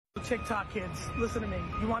TikTok kids, listen to me.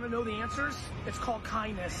 You want to know the answers? It's called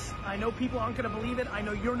kindness. I know people aren't going to believe it. I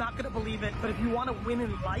know you're not going to believe it. But if you want to win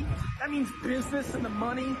in life, that means business and the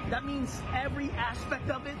money. That means every aspect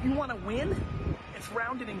of it. You want to win? It's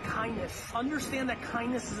rounded in kindness. Understand that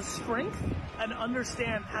kindness is a strength and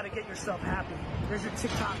understand how to get yourself happy. There's your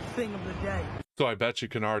TikTok thing of the day. So I bet you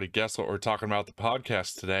can already guess what we're talking about the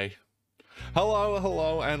podcast today.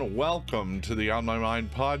 Hello, and welcome to the On My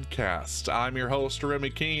Mind podcast. I'm your host, Remy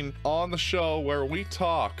Keene, on the show where we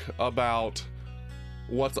talk about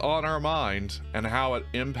what's on our mind and how it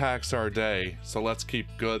impacts our day. So let's keep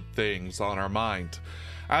good things on our mind.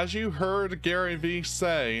 As you heard GaryVee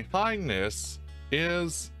say, kindness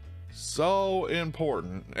is so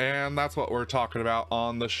important, and that's what we're talking about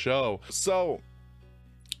on the show. So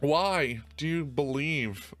why do you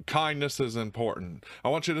believe kindness is important? I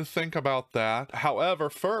want you to think about that. However,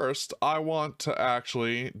 first, I want to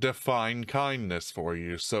actually define kindness for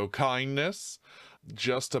you. So kindness,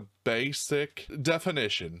 just a basic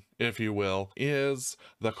definition, if you will, is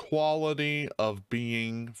the quality of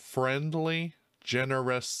being friendly,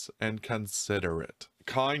 generous, and considerate.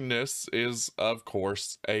 Kindness is, of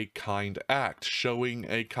course, a kind act. Showing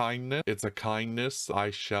a kindness, it's a kindness I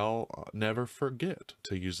shall never forget,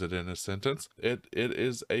 to use it in a sentence. It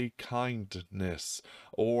is a kindness,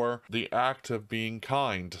 or the act of being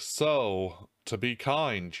kind. So, to be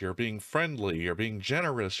kind, you're being friendly, you're being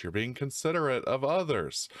generous, you're being considerate of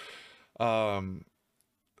others.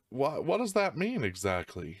 What does that mean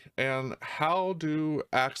exactly? And how do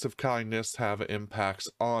acts of kindness have impacts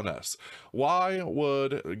on us? Why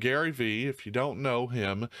would GaryVee, if you don't know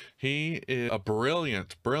him, he is a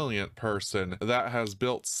brilliant person that has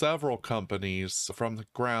built several companies from the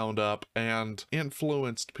ground up and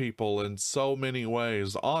influenced people in so many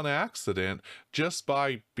ways on accident just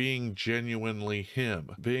by being genuinely him,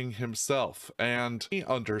 being himself. And he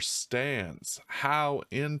understands how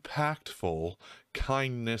impactful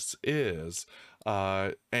kindness is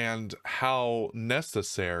and how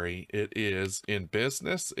necessary it is in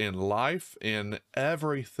business, in life, in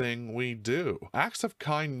everything we do. Acts of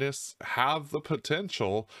kindness have the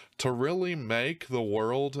potential to really make the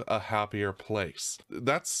world a happier place.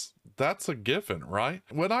 That's a given, right?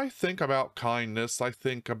 When I think about kindness, I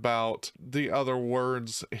think about the other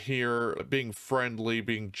words here: being friendly,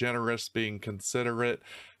 being generous, being considerate.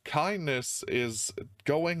 Kindness is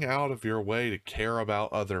going out of your way to care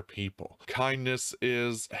about other people. Kindness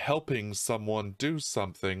is helping someone do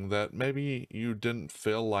something that maybe you didn't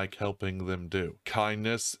feel like helping them do.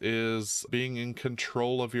 Kindness is being in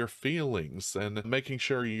control of your feelings and making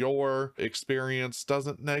sure your experience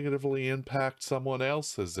doesn't negatively impact someone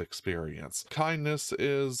else's experience. Kindness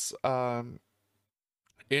is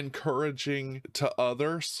encouraging to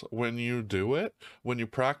others when you do it, when you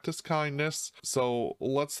practice kindness. So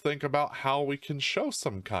let's think about how we can show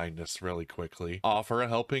some kindness really quickly. Offer a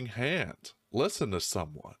helping hand. Listen to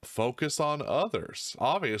someone. Focus on others.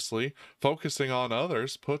 Obviously, focusing on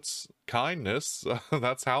others puts kindness.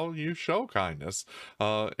 That's how you show kindness.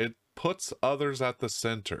 It puts others at the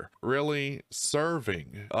center. Really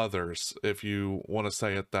serving others, if you want to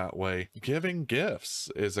say it that way. Giving gifts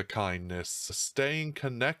is a kindness. Staying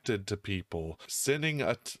connected to people. Sending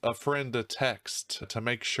a friend a text to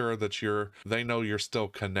make sure that they know you're still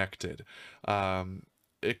connected.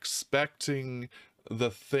 Expecting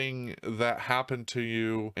the thing that happened to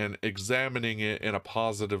you and examining it in a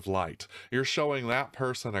positive light. You're showing that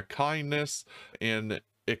person a kindness in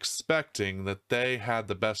expecting that they had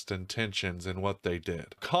the best intentions in what they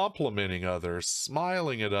did. Complimenting others,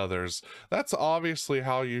 smiling at others, that's obviously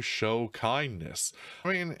how you show kindness.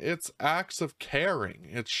 I mean, it's acts of caring.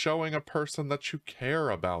 It's showing a person that you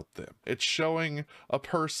care about them. It's showing a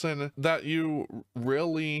person that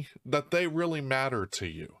they really matter to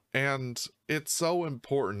you. And it's so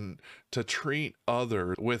important to treat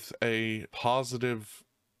others with a positive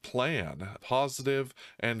plan, positive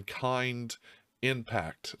and kind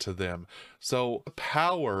impact to them. So the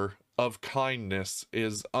power of kindness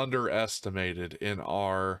is underestimated in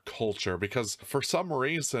our culture because for some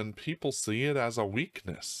reason people see it as a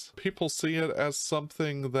weakness. People see it as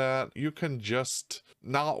something that you can just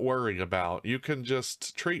not worry about. You can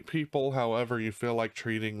just treat people however you feel like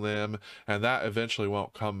treating them, and that eventually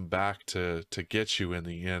won't come back to get you in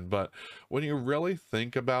the end. But when you really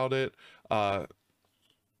think about it,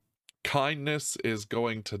 kindness is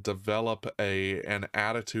going to develop an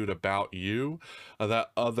attitude about you that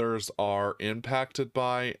others are impacted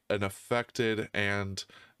by and affected and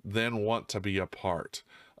then want to be a part.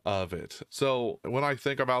 of it. So when I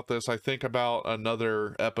think about this, I think about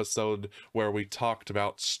another episode where we talked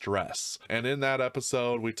about stress. And in that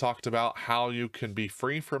episode, we talked about how you can be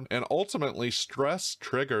free from, and ultimately stress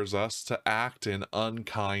triggers us to act in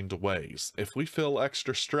unkind ways. If we feel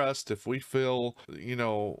extra stressed, if we feel,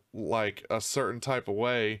 like a certain type of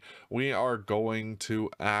way, we are going to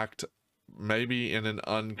act maybe in an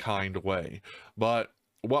unkind way. But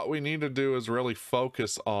what we need to do is really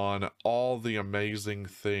focus on all the amazing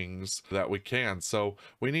things that we can. So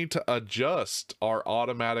we need to adjust our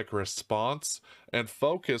automatic response and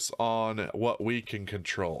focus on what we can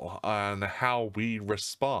control and how we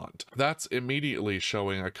respond. That's immediately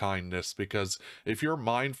showing a kindness, because if you're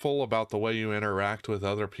mindful about the way you interact with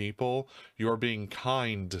other people, you're being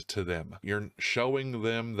kind to them. You're showing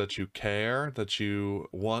them that you care, that you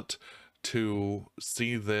want to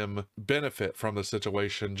see them benefit from the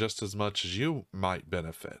situation just as much as you might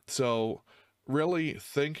benefit. So really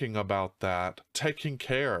thinking about that, taking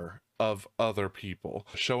care of other people,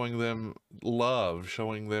 showing them love,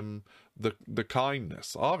 showing them the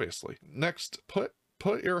kindness, obviously. Next,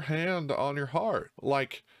 put your hand on your heart.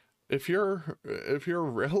 Like, if you're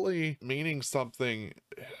really meaning something,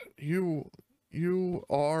 you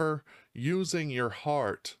are using your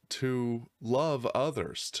heart to love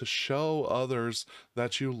others, to show others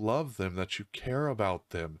that you love them, that you care about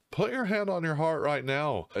them. Put your hand on your heart right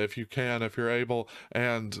now, if you can, if you're able,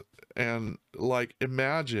 and like,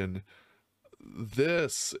 imagine,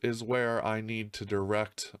 this is where I need to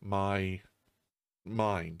direct my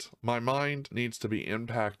mind. My mind needs to be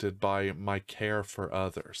impacted by my care for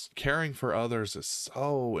others. Caring for others is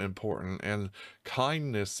so important, and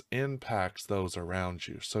kindness impacts those around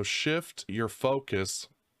you. So shift your focus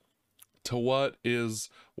to what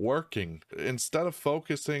is working instead of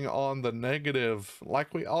focusing on the negative.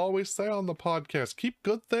 Like we always say on the podcast, keep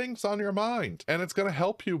good things on your mind, and it's going to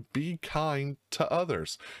help you be kind to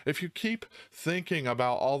others. If you keep thinking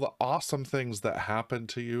about all the awesome things that happen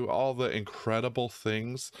to you, all the incredible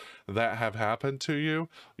things that have happened to you,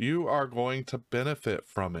 you are going to benefit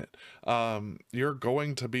from it. You're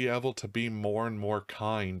going to be able to be more and more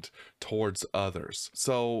kind towards others.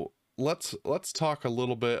 So let's talk a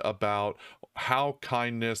little bit about how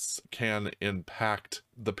kindness can impact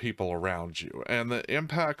the people around you, and the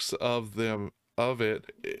impacts of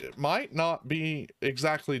it might not be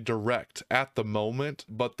exactly direct at the moment,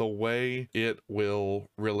 but the way it will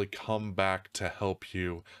really come back to help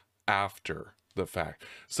you after the fact.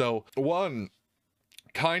 So one,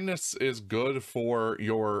 kindness is good for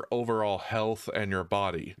your overall health and your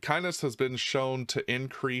body. Kindness has been shown to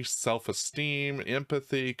increase self-esteem,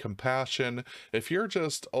 empathy, compassion. If you're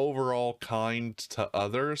just overall kind to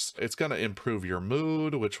others, it's going to improve your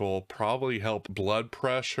mood, which will probably help blood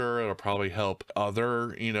pressure. It'll probably help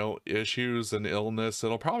other, issues and illness.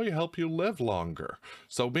 It'll probably help you live longer.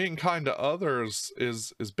 So being kind to others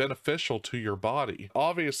is beneficial to your body.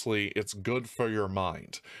 Obviously, it's good for your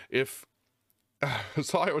mind.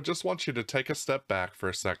 So I would just want you to take a step back for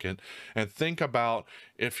a second and think about,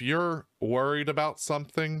 if you're worried about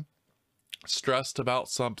something, stressed about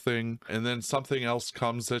something, and then something else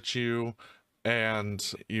comes at you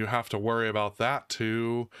and you have to worry about that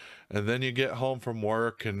too, and then you get home from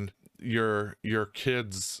work and your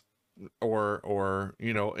kids or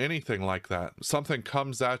anything like that, something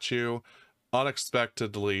comes at you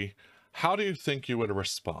unexpectedly, how do you think you would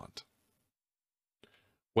respond?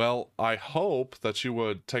 Well, I hope that you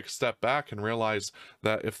would take a step back and realize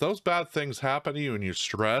that if those bad things happen to you and you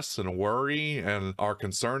stress and worry and are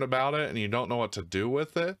concerned about it and you don't know what to do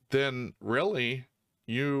with it, then really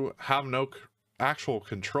you have no actual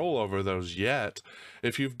control over those yet.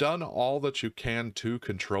 If you've done all that you can to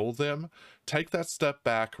control them, take that step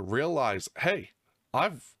back, realize, hey,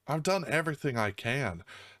 I've done everything I can.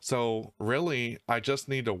 So really, I just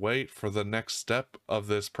need to wait for the next step of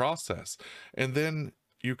this process. And then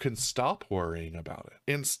you can stop worrying about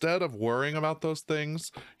it. Instead of worrying about those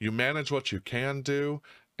things, you manage what you can do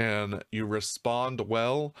and you respond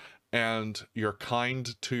well, and you're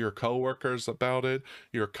kind to your coworkers about it.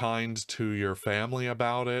 You're kind to your family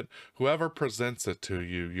about it. Whoever presents it to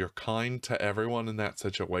you, you're kind to everyone in that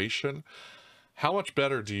situation. How much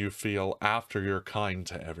better do you feel after you're kind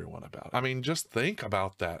to everyone about it? I mean, just think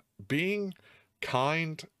about that. Being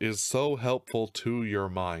kind is so helpful to your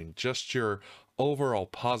mind. Just your overall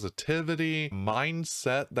positivity,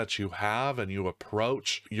 mindset that you have and you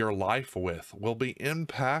approach your life with will be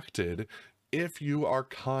impacted if you are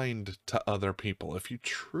kind to other people. If you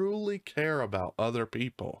truly care about other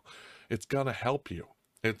people, it's gonna help you.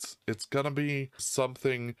 It's gonna be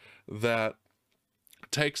something that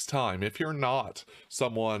takes time. If you're not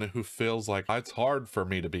someone who feels like it's hard for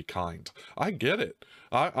me to be kind, I get it.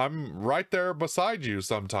 I'm right there beside you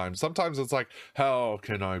sometimes. Sometimes it's like, how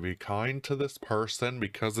can I be kind to this person?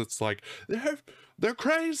 Because it's like, they're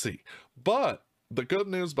crazy. But the good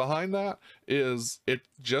news behind that is it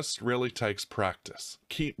just really takes practice.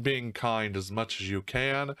 Keep being kind as much as you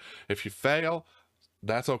can. If you fail,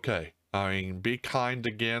 that's okay. I mean, be kind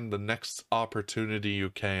again the next opportunity you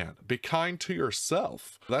can. Be kind to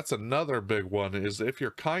yourself. That's another big one, is if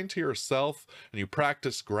you're kind to yourself and you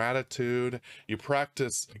practice gratitude, you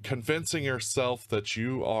practice convincing yourself that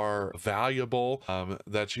you are valuable,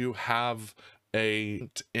 that you have a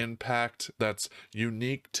impact that's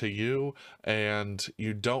unique to you, and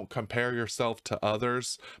you don't compare yourself to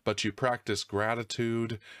others, but you practice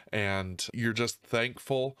gratitude and you're just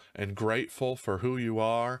thankful and grateful for who you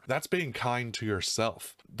are. That's being kind to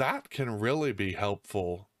yourself. That can really be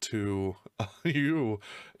helpful to you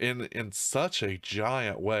in such a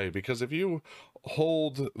giant way, because if you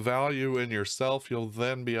hold value in yourself, you'll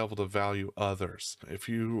then be able to value others. If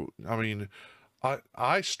you, I mean,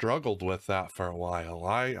 I struggled with that for a while.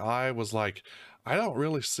 I was like, I don't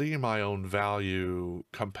really see my own value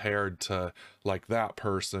compared to like that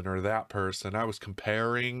person or that person. I was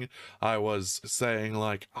comparing. I was saying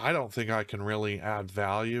like, I don't think I can really add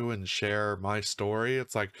value and share my story.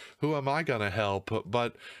 It's like, who am I gonna help?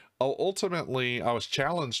 But ultimately, I was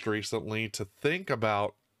challenged recently to think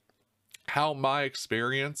about how my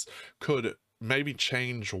experience could maybe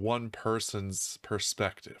change one person's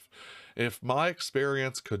perspective. If my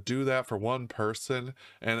experience could do that for one person,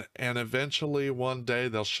 and eventually one day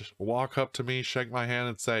they'll walk up to me, shake my hand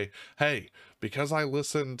and say, hey, because I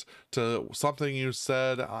listened to something you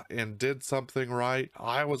said and did something right,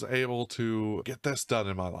 I was able to get this done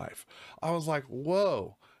in my life. I was like,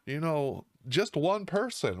 whoa, you know, just one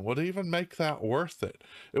person would even make that worth it.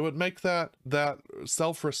 It would make that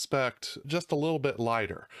self-respect just a little bit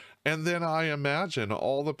lighter. And then I imagine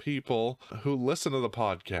all the people who listen to the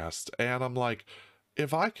podcast, and I'm like,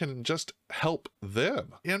 if I can just help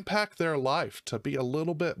them impact their life to be a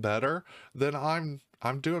little bit better, then I'm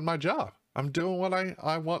doing my job. I'm doing what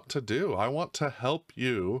I want to do. I want to help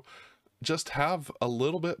you just have a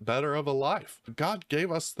little bit better of a life. God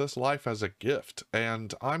gave us this life as a gift,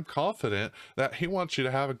 and I'm confident that he wants you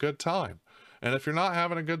to have a good time. And if you're not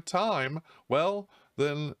having a good time, well,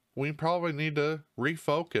 then we probably need to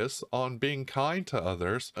refocus on being kind to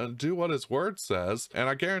others and do what his word says. And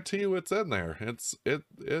I guarantee you it's in there.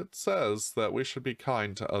 It says that we should be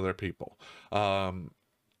kind to other people.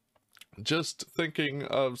 Just thinking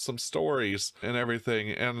of some stories and everything,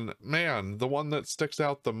 and man, the one that sticks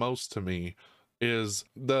out the most to me is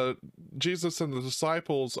Jesus and the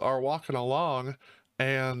disciples are walking along,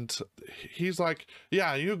 and he's like,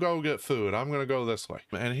 yeah, you go get food, I'm gonna go this way.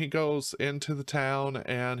 And he goes into the town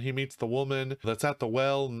and he meets the woman that's at the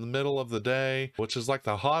well in the middle of the day, which is like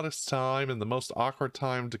the hottest time and the most awkward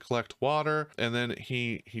time to collect water. And then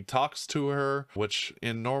he talks to her, which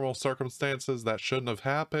in normal circumstances that shouldn't have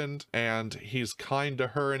happened, and he's kind to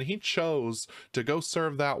her, and he chose to go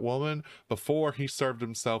serve that woman before he served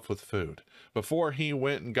himself with food. Before he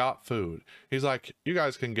went and got food, he's like, you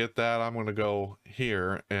guys can get that, I'm gonna go here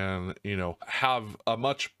and, you know, have a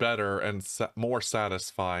much better and more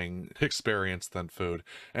satisfying experience than food.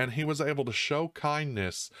 And he was able to show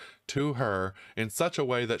kindness to her in such a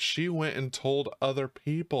way that she went and told other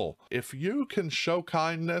people. If you can show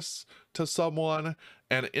kindness to someone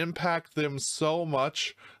and impact them so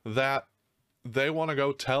much that they want to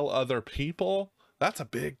go tell other people, that's a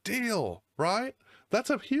big deal, right? That's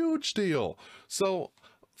a huge deal. So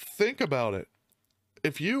think about it.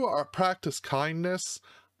 If you are practice kindness,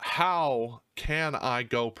 how can I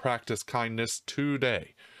go practice kindness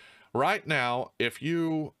today? Right now, if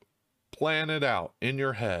you plan it out in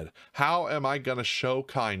your head, how am I going to show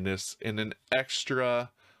kindness in an extra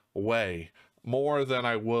way, more than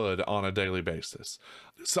I would on a daily basis?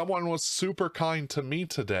 Someone was super kind to me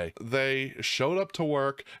today. They showed up to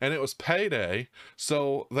work and it was payday,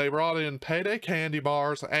 so they brought in payday candy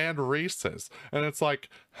bars and Reese's. And it's like,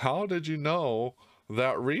 how did you know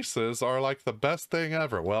that Reese's are like the best thing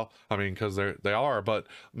ever? Well, I mean, because they are, but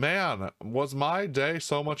man, was my day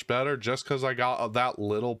so much better just because I got that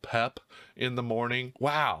little pep in the morning.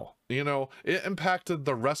 Wow. You know, it impacted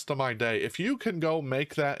the rest of my day. If you can go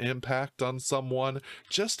make that impact on someone,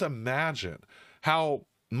 just imagine how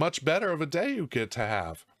much better of a day you get to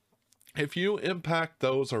have. If you impact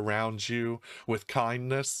those around you with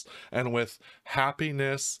kindness and with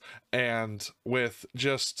happiness and with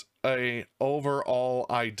just a overall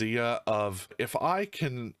idea of, if I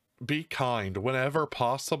can be kind whenever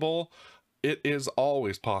possible, It is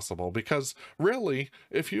always possible, because really,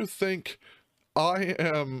 if you think I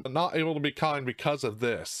am not able to be kind because of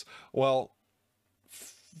this, well,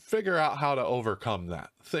 figure out how to overcome that.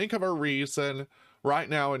 Think of a reason right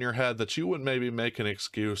now in your head that you would maybe make an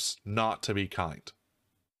excuse not to be kind.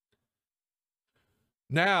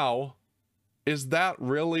 Now, is that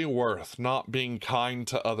really worth not being kind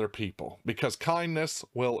to other people? Because kindness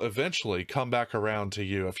will eventually come back around to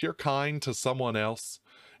you. If you're kind to someone else,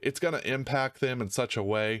 it's going to impact them in such a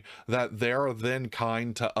way that they're then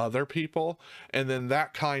kind to other people. And then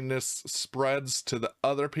that kindness spreads to the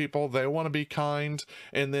other people. They want to be kind.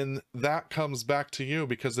 And then that comes back to you,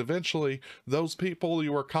 because eventually those people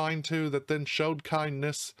you were kind to that then showed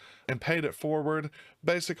kindness and paid it forward,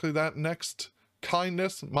 basically that next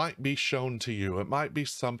kindness might be shown to you. It might be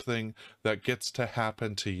something that gets to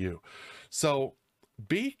happen to you. So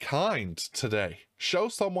be kind today. Show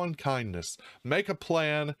someone kindness. Make a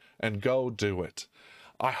plan and go do it.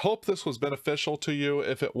 I hope this was beneficial to you.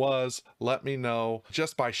 If it was, let me know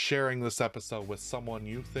just by sharing this episode with someone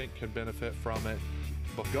you think can benefit from it.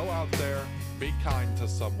 But go out there, be kind to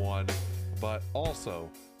someone, but also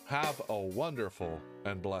have a wonderful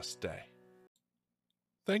and blessed day.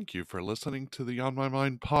 Thank you for listening to the On My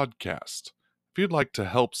Mind podcast. If you'd like to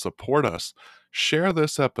help support us, share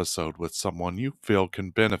this episode with someone you feel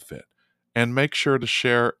can benefit, and make sure to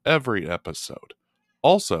share every episode.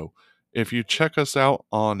 Also, if you check us out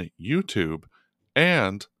on YouTube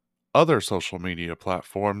and other social media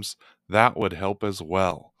platforms, that would help as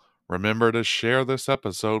well. Remember to share this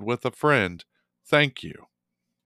episode with a friend. Thank you.